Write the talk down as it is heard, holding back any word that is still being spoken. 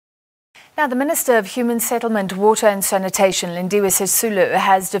Now, the Minister of Human Settlement, Water and Sanitation, Lindiwe Sisulu,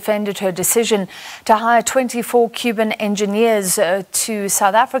 has defended her decision to hire 24 Cuban engineers to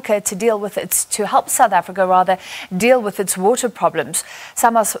South Africa to help South Africa deal with its water problems.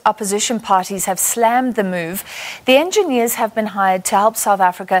 Some opposition parties have slammed the move. The engineers have been hired to help South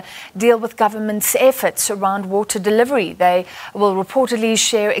Africa deal with government's efforts around water delivery. They will reportedly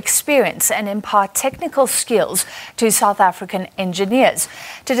share experience and impart technical skills to South African engineers.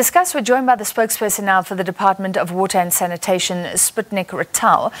 To discuss, we're joined by the spokesperson now for the Department of Water and Sanitation, Sputnik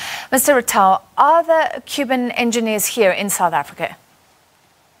Ratau. Mr. Ratau, are the Cuban engineers here in South Africa?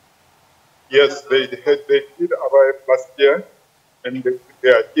 Yes, they did arrive last year, and they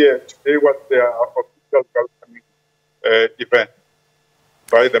are here. Today was their official welcoming event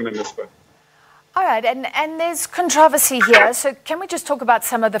by the minister. All right, and there's controversy here, so can we just talk about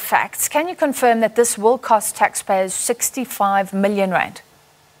some of the facts? Can you confirm that this will cost taxpayers 65 million rand?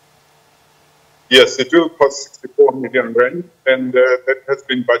 Yes, it will cost 64 million rand, and that has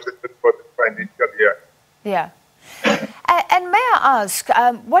been budgeted for the financial year. Yeah. And may I ask,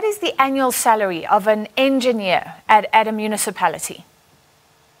 what is the annual salary of an engineer at a municipality?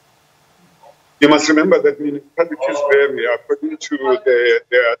 You must remember that municipalities vary according to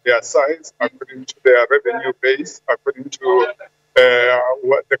their size, according to their revenue base, according to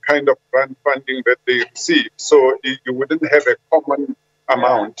what the kind of grant funding that they receive. So you wouldn't have a common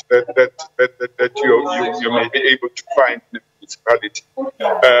amount that you may be able to find in a municipality.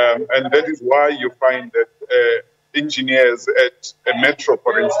 And that is why you find that engineers at a metro,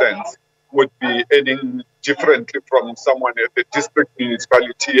 for instance, would be earning differently from someone at the district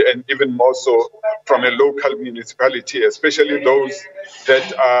municipality, and even more so from a local municipality, especially those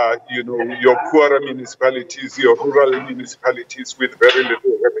that are, your poorer municipalities, your rural municipalities with very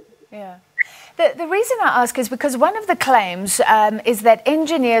little revenue. Yeah. The reason I ask is because one of the claims is that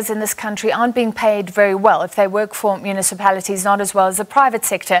engineers in this country aren't being paid very well if they work for municipalities, not as well as the private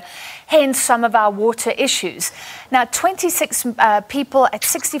sector, hence some of our water issues. Now, 26 people at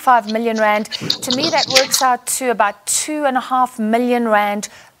 65 million rand, to me that works out to about 2.5 million rand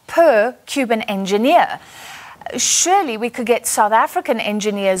per Cuban engineer. Surely we could get South African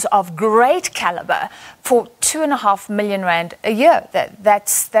engineers of great caliber for 2.5 million rand a year.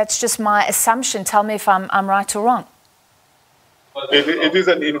 That's just my assumption. Tell me if I'm right or wrong. It is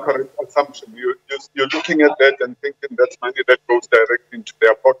an incorrect assumption. You're looking at that and thinking that's money that goes directly into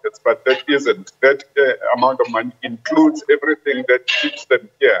their pockets, but that isn't. That amount of money includes everything that keeps them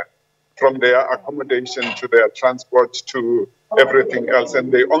here, from their accommodation to their transport to everything else. And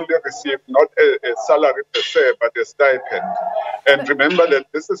they only receive not a salary per se, but a stipend. And remember that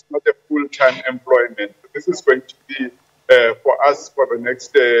this is not a full-time employment. This is going to be for us for the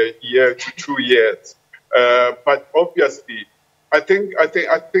next year to 2 years. But obviously, I think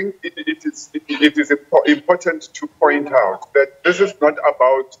it is important to point out that this is not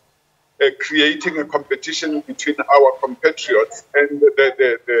about creating a competition between our compatriots and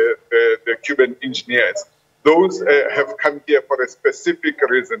the Cuban engineers. Those have come here for a specific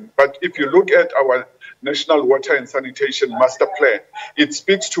reason. But if you look at our National Water and Sanitation Master Plan, it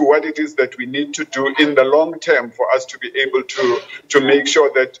speaks to what it is that we need to do in the long term for us to be able to make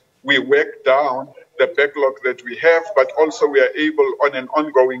sure that we work down the backlog that we have, but also we are able on an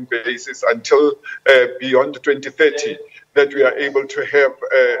ongoing basis until beyond 2030 that we are able to have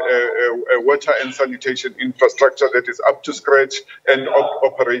a water and sanitation infrastructure that is up to scratch and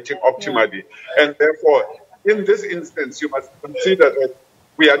operating optimally. And therefore, in this instance, you must consider that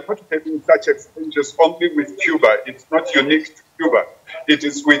we are not having such exchanges only with Cuba. It's not unique to Cuba. It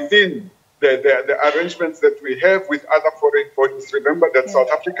is within the arrangements that we have with other foreign bodies. Remember that South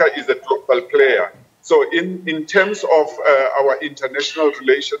Africa is a global player. So in terms of our international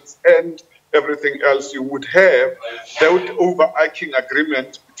relations and everything else, you would have that overarching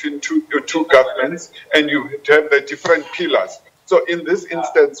agreement between two governments, and you would have the different pillars. So in this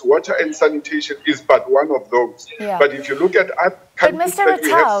instance, water and sanitation is but one of those. Yeah. But if you look at other countries that we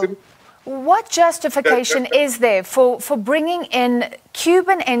have... What justification is there for bringing in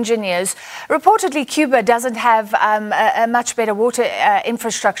Cuban engineers? Reportedly, Cuba doesn't have a much better water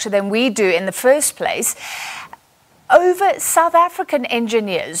infrastructure than we do in the first place, over South African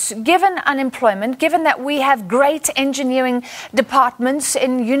engineers, given unemployment, given that we have great engineering departments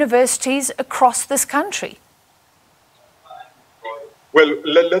in universities across this country? Well,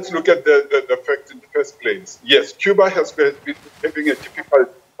 let's look at the facts in the first place. Yes, Cuba has been having a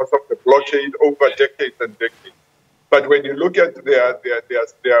difficult because of the blockade over decades and decades. But when you look at their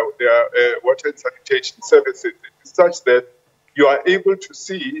water and sanitation services, it is such that you are able to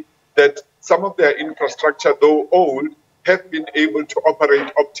see that some of their infrastructure, though old, have been able to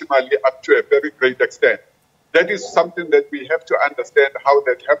operate optimally up to a very great extent. That is something that we have to understand how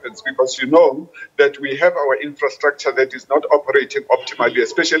that happens, because you know that we have our infrastructure that is not operating optimally,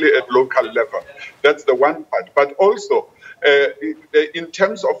 especially at local level. That's the one part. But also, in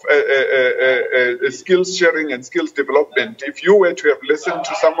terms of skills sharing and skills development, if you were to have listened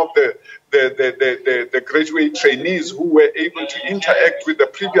to some of the graduate trainees who were able to interact with the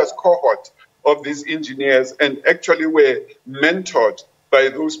previous cohort of these engineers and actually were mentored by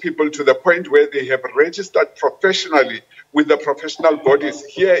those people to the point where they have registered professionally with the professional bodies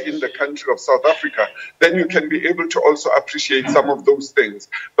here in the country of South Africa, then you can be able to also appreciate some of those things.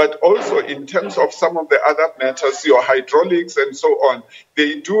 But also in terms of some of the other matters, your hydraulics and so on,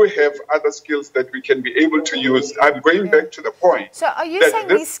 they do have other skills that we can be able to use. I'm going back to the point. So are you saying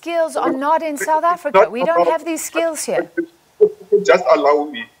these skills are not in South Africa? We don't have these skills here. Just allow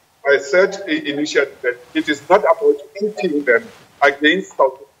me. I said initially that it is not about pitting them against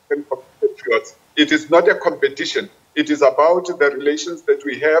South African compatriots. It is not a competition. It is about the relations that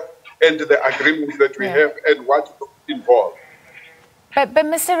we have and the agreements that we have and what involved. But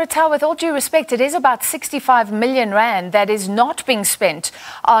Mr. Ratau, with all due respect, it is about 65 million rand that is not being spent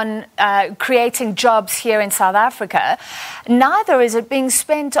on creating jobs here in South Africa. Neither is it being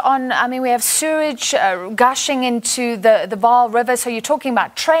spent on, I mean, we have sewage gushing into the Vaal River, so you're talking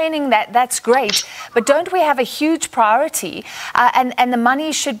about training, that's great. But don't we have a huge priority and the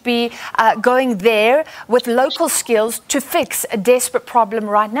money should be going there with local skills to fix a desperate problem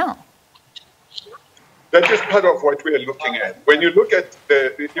right now? That is part of what we are looking at. When you look at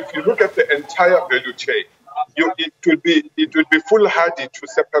if you look at the entire value chain, it would be foolhardy to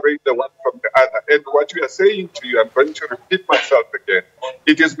separate the one from the other. And what we are saying to you, I'm going to repeat myself again,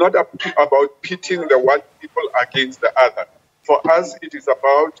 it is not about pitting the one people against the other. For us, it is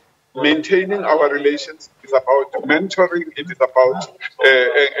about maintaining our relations, it is about mentoring, it is about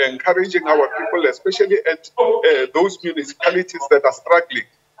encouraging our people, especially at those municipalities that are struggling,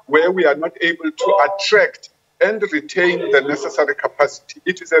 where we are not able to attract and retain the necessary capacity.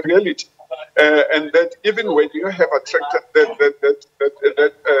 It is a reality. And that even when you have attracted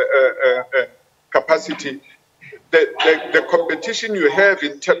that capacity, the competition you have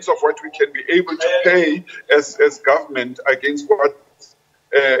in terms of what we can be able to pay as government against what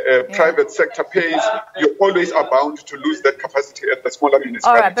private sector pays, you always are bound to lose that capacity at the smaller municipalities.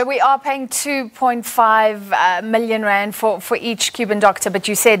 All right, but we are paying 2.5 million rand for each Cuban doctor, but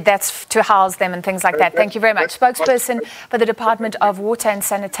you said that's to house them and things like that. Thank you very much. Spokesperson for the Department of Water and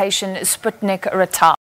Sanitation, Sputnik Ratau.